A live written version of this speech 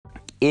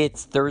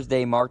It's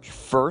Thursday, March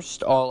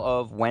 1st. All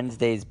of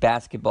Wednesday's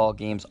basketball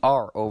games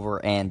are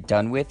over and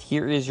done with.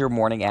 Here is your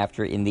morning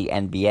after in the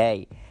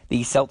NBA.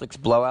 The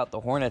Celtics blow out the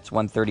Hornets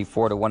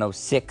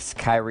 134-106.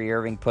 Kyrie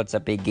Irving puts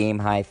up a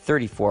game-high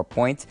 34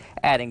 points,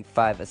 adding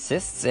 5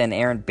 assists, and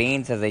Aaron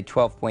Baines has a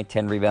 12-point,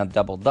 10-rebound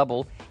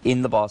double-double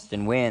in the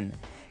Boston win.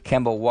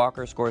 Kemba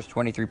Walker scores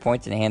 23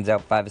 points and hands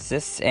out 5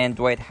 assists, and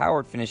Dwight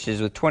Howard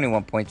finishes with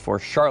 21 points for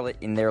Charlotte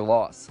in their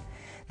loss.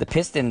 The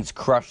Pistons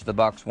crushed the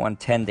Bucks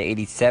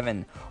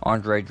 110-87.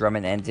 Andre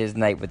Drummond ends his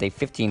night with a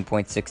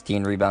 15-point,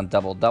 16-rebound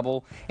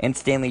double-double, and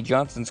Stanley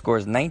Johnson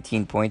scores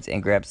 19 points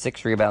and grabs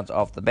 6 rebounds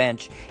off the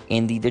bench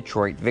in the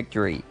Detroit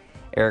victory.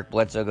 Eric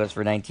Bledsoe goes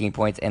for 19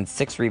 points and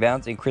 6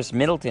 rebounds, and Chris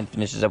Middleton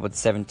finishes up with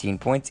 17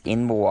 points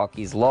in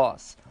Milwaukee's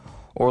loss.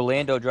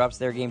 Orlando drops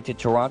their game to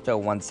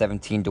Toronto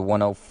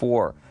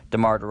 117-104.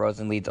 DeMar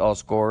DeRozan leads all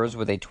scorers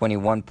with a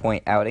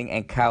 21-point outing,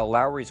 and Kyle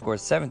Lowry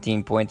scores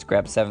 17 points,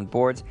 grabs 7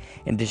 boards,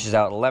 and dishes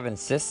out 11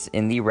 assists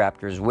in the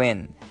Raptors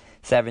win.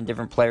 7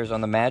 different players on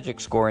the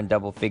Magic score in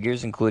double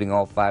figures, including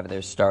all 5 of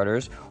their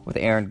starters, with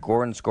Aaron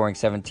Gordon scoring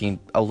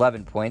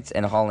 11 points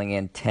and hauling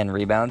in 10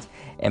 rebounds,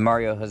 and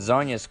Mario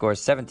Hezonja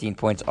scores 17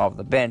 points off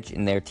the bench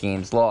in their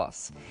team's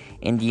loss.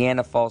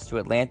 Indiana falls to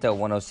Atlanta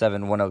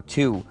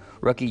 107-102.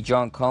 Rookie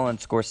John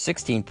Collins scores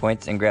 16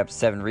 points and grabs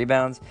 7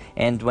 rebounds,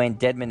 and Dwayne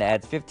Dedmon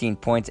adds 15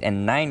 points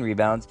and 9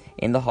 rebounds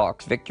in the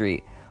Hawks'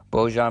 victory.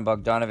 Bojan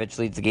Bogdanovic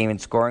leads the game in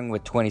scoring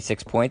with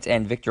 26 points,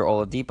 and Victor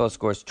Oladipo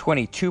scores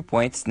 22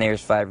 points,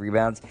 snares 5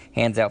 rebounds,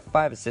 hands out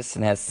 5 assists,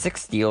 and has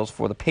 6 steals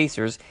for the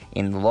Pacers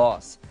in the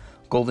loss.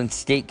 Golden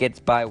State gets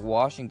by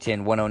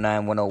Washington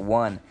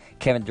 109-101.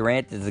 Kevin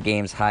Durant is the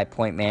game's high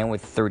point man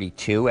with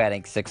 32,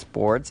 adding 6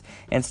 boards,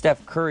 and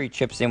Steph Curry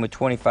chips in with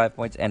 25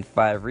 points and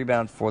 5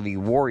 rebounds for the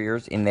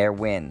Warriors in their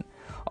win.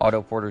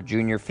 Otto Porter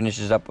Jr.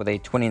 finishes up with a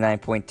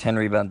 29-point,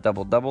 10-rebound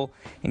double-double,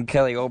 and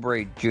Kelly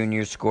Oubre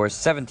Jr. scores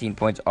 17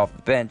 points off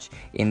the bench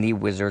in the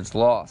Wizards'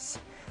 loss.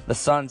 The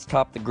Suns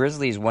top the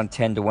Grizzlies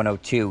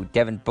 110-102.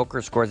 Devin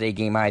Booker scores a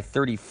game-high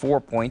 34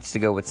 points to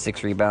go with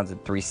 6 rebounds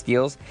and 3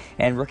 steals,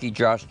 and rookie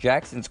Josh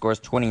Jackson scores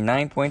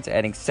 29 points,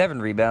 adding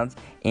 7 rebounds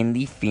in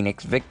the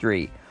Phoenix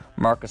victory.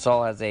 Marc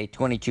Gasol has a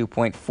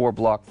 22-point,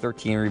 4-block,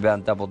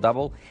 13-rebound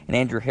double-double, and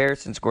Andrew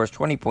Harrison scores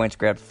 20 points,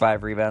 grabs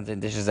 5 rebounds,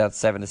 and dishes out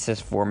 7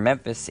 assists for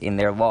Memphis in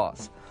their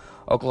loss.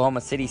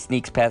 Oklahoma City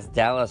sneaks past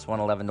Dallas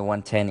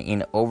 111-110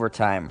 in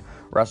overtime.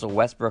 Russell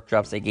Westbrook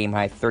drops a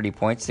game-high 30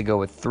 points to go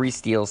with 3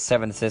 steals,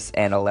 7 assists,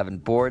 and 11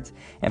 boards,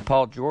 and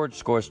Paul George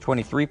scores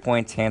 23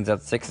 points, hands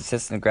out 6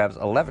 assists, and grabs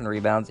 11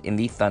 rebounds in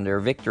the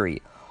Thunder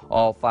victory.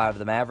 All 5 of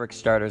the Mavericks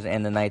starters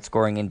end the night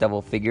scoring in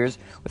double figures,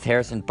 with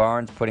Harrison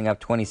Barnes putting up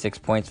 26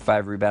 points,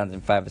 5 rebounds,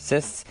 and 5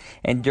 assists,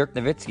 and Dirk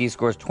Nowitzki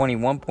scores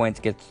 21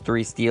 points, gets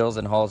 3 steals,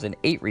 and hauls in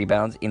 8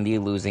 rebounds in the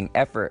losing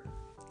effort.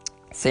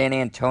 San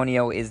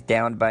Antonio is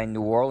down by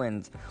New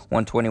Orleans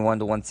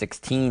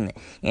 121-116.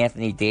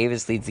 Anthony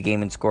Davis leads the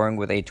game in scoring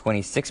with a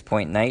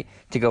 26-point night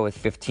to go with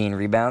 15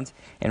 rebounds,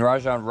 and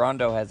Rajon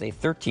Rondo has a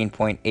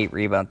 13-point,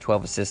 8-rebound,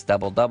 12-assist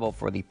double-double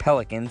for the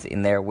Pelicans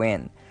in their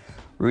win.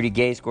 Rudy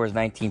Gay scores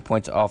 19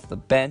 points off the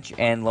bench,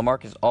 and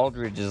LaMarcus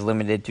Aldridge is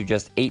limited to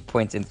just 8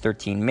 points in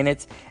 13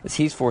 minutes as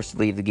he's forced to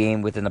leave the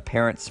game with an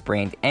apparent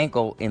sprained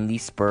ankle in the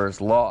Spurs'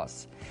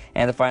 loss.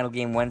 And the final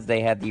game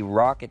Wednesday had the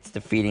Rockets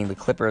defeating the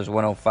Clippers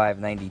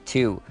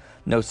 105-92.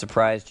 No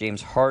surprise,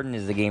 James Harden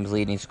is the game's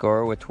leading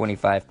scorer with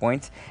 25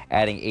 points,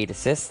 adding 8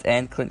 assists,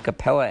 and Clint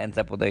Capella ends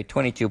up with a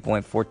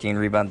 22-point,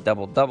 14-rebound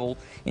double-double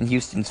in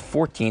Houston's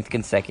 14th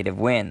consecutive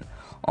win.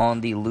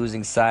 On the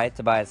losing side,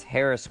 Tobias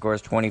Harris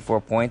scores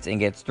 24 points and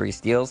gets 3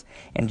 steals,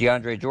 and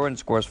DeAndre Jordan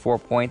scores 4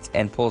 points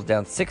and pulls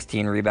down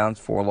 16 rebounds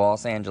for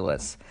Los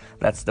Angeles.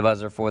 That's the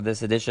buzzer for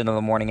this edition of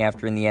the Morning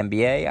After in the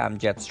NBA. I'm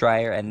Jet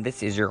Stryer, and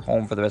this is your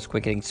home for the best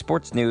quick-hitting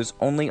sports news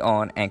only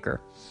on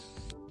Anchor.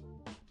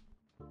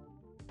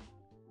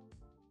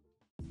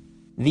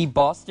 The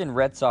Boston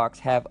Red Sox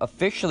have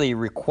officially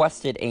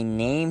requested a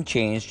name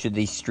change to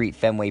the street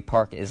Fenway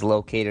Park is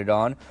located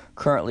on,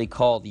 currently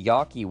called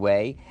Yawkey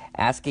Way,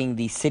 asking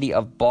the city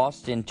of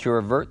Boston to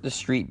revert the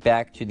street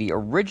back to the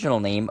original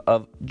name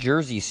of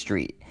Jersey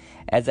Street.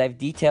 As I've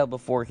detailed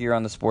before here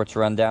on the Sports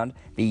Rundown,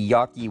 the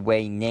Yawkey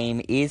Way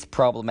name is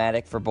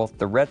problematic for both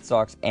the Red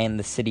Sox and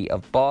the city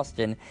of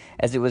Boston,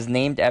 as it was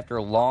named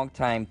after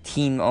longtime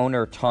team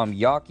owner Tom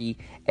Yawkey,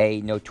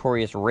 a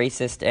notorious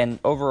racist and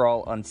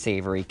overall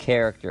unsavory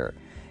character.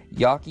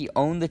 Yawkey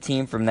owned the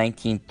team from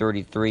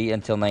 1933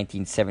 until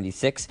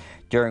 1976,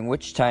 during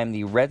which time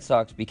the Red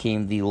Sox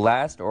became the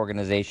last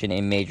organization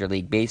in Major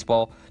League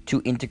Baseball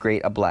to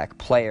integrate a black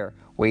player,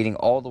 waiting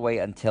all the way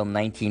until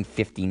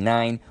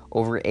 1959,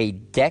 over a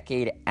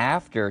decade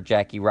after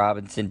Jackie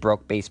Robinson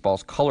broke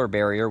baseball's color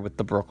barrier with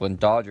the Brooklyn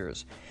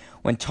Dodgers.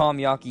 When Tom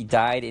Yawkey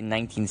died in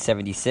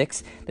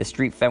 1976, the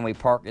street Fenway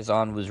Park is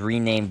on was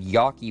renamed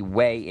Yawkey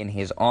Way in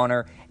his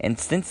honor, and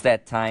since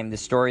that time, the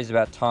stories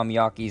about Tom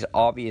Yawkey's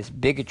obvious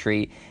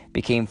bigotry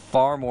became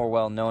far more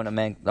well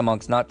known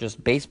amongst not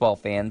just baseball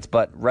fans,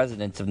 but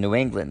residents of New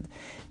England.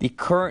 The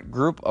current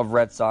group of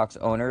Red Sox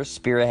owners,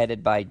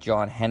 spearheaded by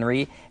John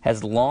Henry,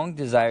 has long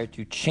desired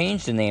to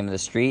change the name of the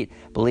street,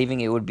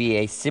 believing it would be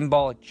a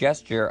symbolic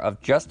gesture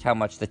of just how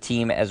much the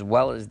team as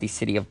well as the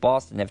city of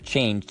Boston have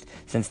changed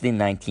since the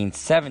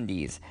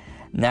 1970s.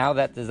 Now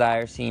that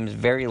desire seems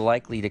very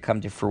likely to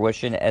come to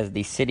fruition, as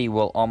the city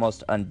will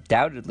almost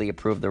undoubtedly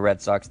approve the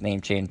Red Sox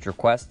name change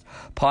request,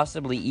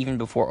 possibly even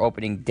before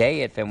opening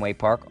day at Fenway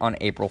Park on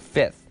April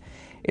 5th.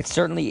 It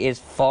certainly is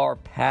far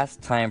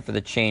past time for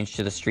the change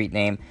to the street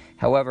name.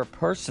 However,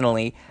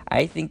 personally,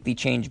 I think the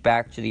change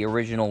back to the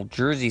original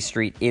Jersey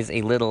Street is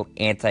a little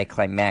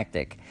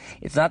anticlimactic.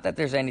 It's not that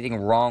there's anything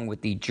wrong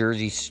with the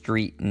Jersey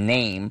Street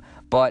name,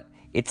 but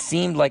it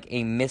seemed like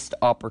a missed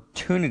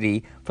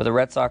opportunity for the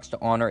Red Sox to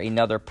honor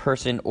another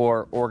person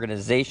or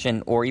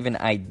organization or even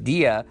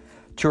idea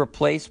to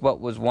replace what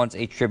was once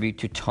a tribute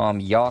to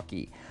Tom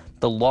Yawkey.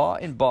 The law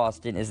in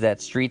Boston is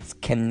that streets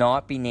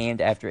cannot be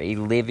named after a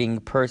living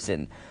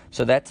person,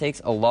 so that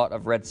takes a lot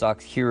of Red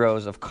Sox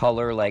heroes of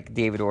color like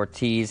David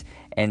Ortiz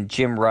and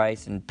Jim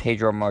Rice and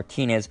Pedro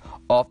Martinez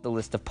off the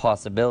list of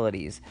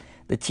possibilities.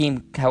 The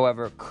team,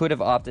 however, could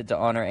have opted to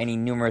honor any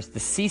numerous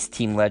deceased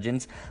team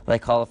legends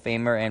like Hall of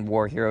Famer and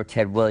war hero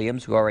Ted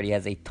Williams, who already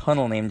has a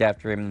tunnel named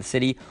after him in the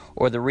city,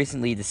 or the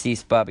recently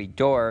deceased Bobby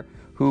Doerr,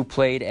 who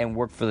played and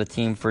worked for the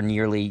team for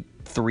nearly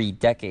 3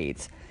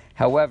 decades.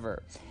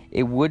 However,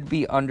 it would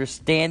be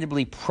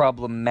understandably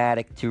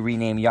problematic to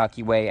rename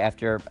Yawkey Way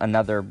after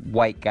another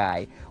white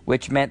guy,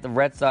 which meant the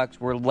Red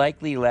Sox were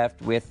likely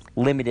left with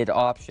limited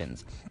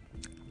options.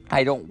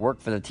 I don't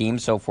work for the team,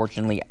 so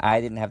fortunately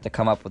I didn't have to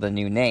come up with a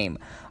new name.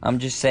 I'm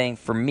just saying,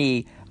 for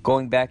me,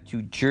 going back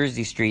to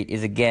Jersey Street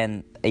is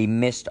again a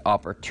missed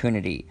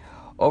opportunity.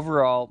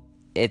 Overall,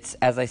 it's,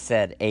 as I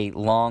said, a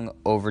long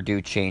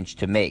overdue change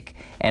to make,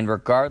 and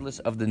regardless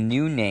of the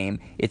new name,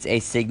 it's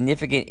a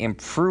significant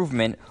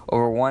improvement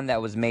over one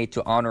that was made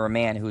to honor a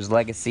man whose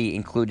legacy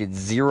included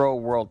 0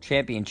 world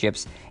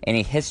championships and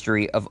a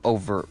history of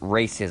overt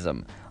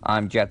racism.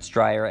 I'm Jet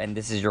Stryer, and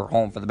this is your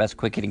home for the best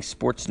quick-hitting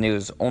sports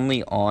news,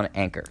 only on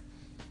Anchor.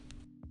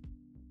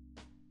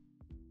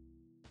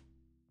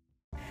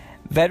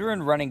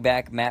 Veteran running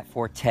back Matt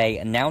Forte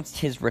announced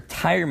his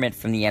retirement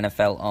from the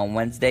NFL on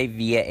Wednesday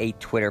via a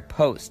Twitter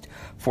post.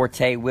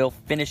 Forte will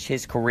finish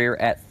his career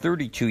at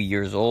 32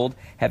 years old,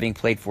 having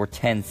played for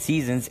 10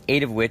 seasons,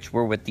 8 of which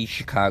were with the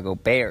Chicago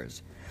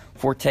Bears.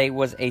 Forte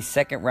was a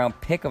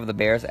second-round pick of the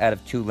Bears out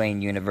of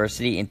Tulane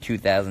University in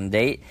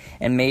 2008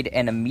 and made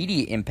an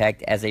immediate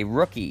impact as a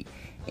rookie.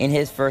 In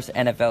his first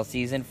NFL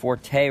season,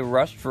 Forte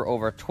rushed for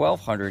over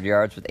 1,200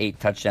 yards with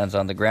 8 touchdowns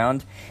on the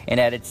ground and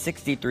added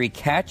 63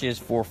 catches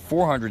for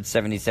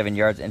 477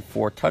 yards and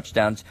 4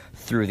 touchdowns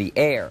through the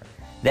air.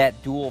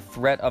 That dual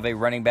threat of a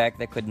running back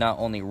that could not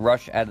only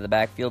rush out of the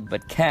backfield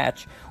but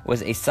catch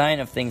was a sign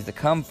of things to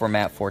come for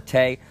Matt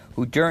Forte,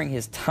 who during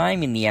his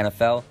time in the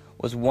NFL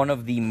was one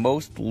of the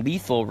most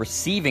lethal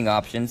receiving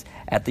options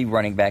at the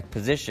running back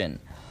position.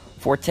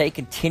 Forte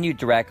continued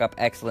to rack up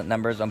excellent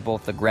numbers on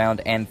both the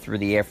ground and through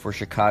the air for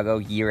Chicago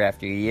year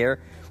after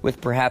year,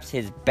 with perhaps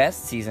his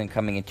best season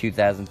coming in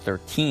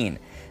 2013.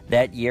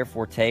 That year,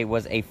 Forte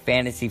was a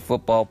fantasy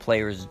football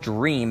player's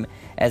dream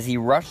as he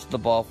rushed the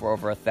ball for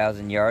over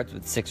 1,000 yards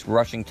with 6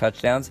 rushing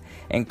touchdowns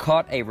and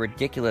caught a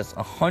ridiculous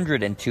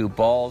 102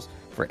 balls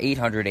for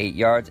 808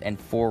 yards and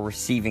 4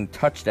 receiving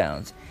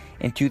touchdowns.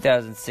 In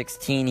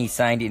 2016, he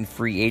signed in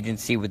free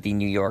agency with the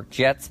New York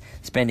Jets,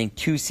 spending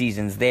 2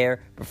 seasons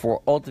there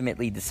before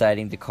ultimately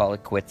deciding to call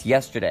it quits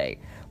yesterday.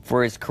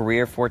 For his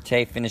career,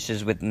 Forte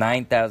finishes with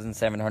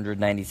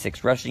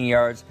 9,796 rushing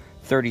yards,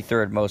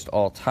 33rd most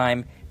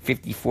all-time,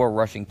 54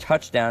 rushing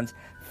touchdowns,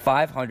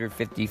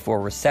 554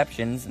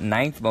 receptions,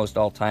 9th most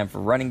all-time for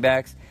running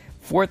backs,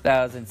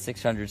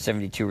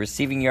 4,672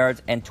 receiving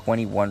yards, and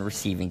 21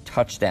 receiving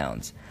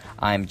touchdowns.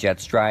 I'm Jet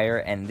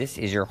Stryer, and this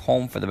is your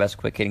home for the best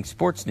quick-hitting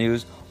sports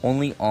news,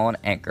 only on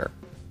Anchor.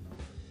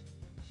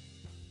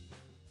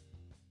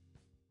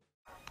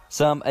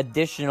 Some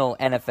additional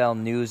NFL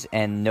news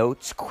and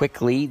notes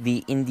quickly.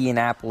 The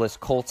Indianapolis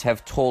Colts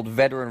have told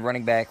veteran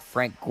running back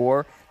Frank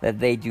Gore that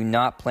they do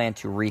not plan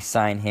to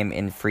re-sign him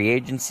in free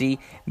agency,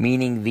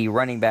 meaning the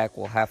running back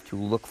will have to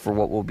look for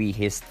what will be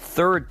his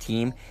 3rd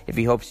team if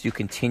he hopes to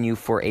continue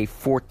for a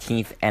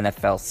 14th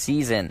NFL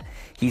season.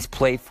 He's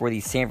played for the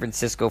San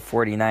Francisco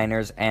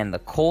 49ers and the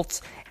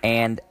Colts,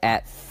 and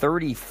at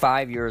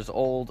 35 years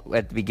old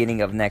at the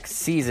beginning of next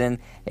season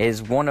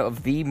is one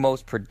of the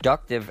most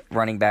productive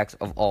running backs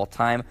of all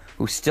time,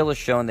 who still has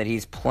shown that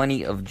he's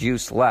plenty of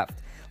juice left.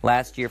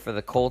 Last year for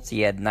the Colts,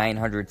 he had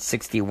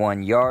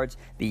 961 yards.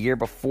 The year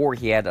before,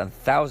 he had a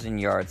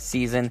 1,000-yard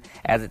season.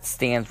 As it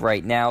stands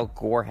right now,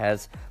 Gore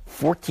has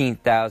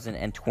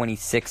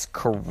 14,026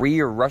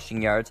 career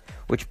rushing yards,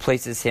 which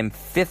places him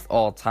 5th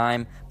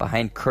all-time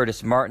behind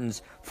Curtis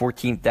Martin's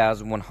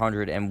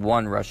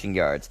 14,101 rushing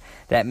yards.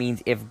 That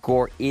means if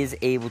Gore is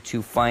able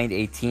to find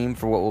a team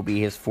for what will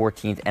be his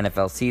 14th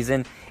NFL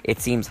season,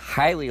 it seems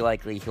highly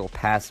likely he'll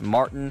pass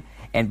Martin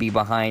and be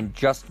behind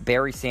just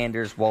Barry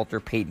Sanders, Walter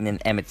Payton, and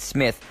Emmitt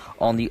Smith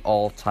on the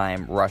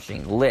all-time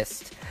rushing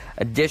list.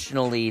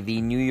 Additionally, the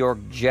New York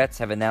Jets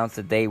have announced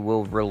that they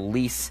will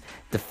release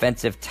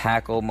defensive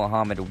tackle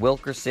Muhammad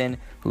Wilkerson,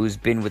 who's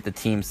been with the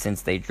team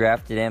since they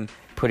drafted him,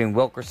 putting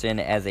Wilkerson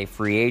as a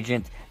free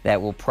agent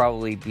that will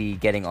probably be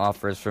getting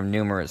offers from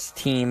numerous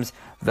teams,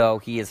 though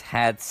he has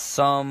had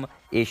some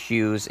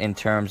issues in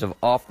terms of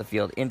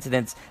off-the-field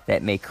incidents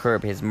that may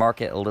curb his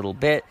market a little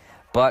bit.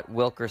 But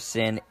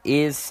Wilkerson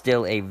is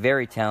still a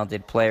very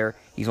talented player.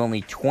 He's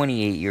only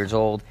 28 years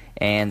old,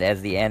 and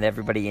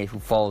everybody who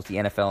follows the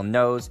NFL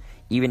knows,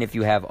 even if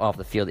you have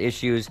off-the-field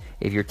issues,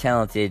 if you're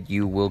talented,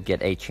 you will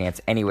get a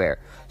chance anywhere.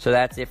 So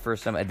that's it for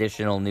some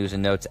additional news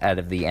and notes out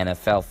of the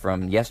NFL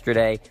from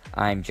yesterday.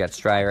 I'm Jet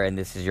Stryer, and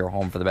this is your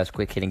home for the best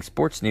quick-hitting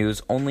sports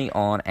news, only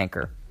on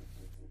Anchor.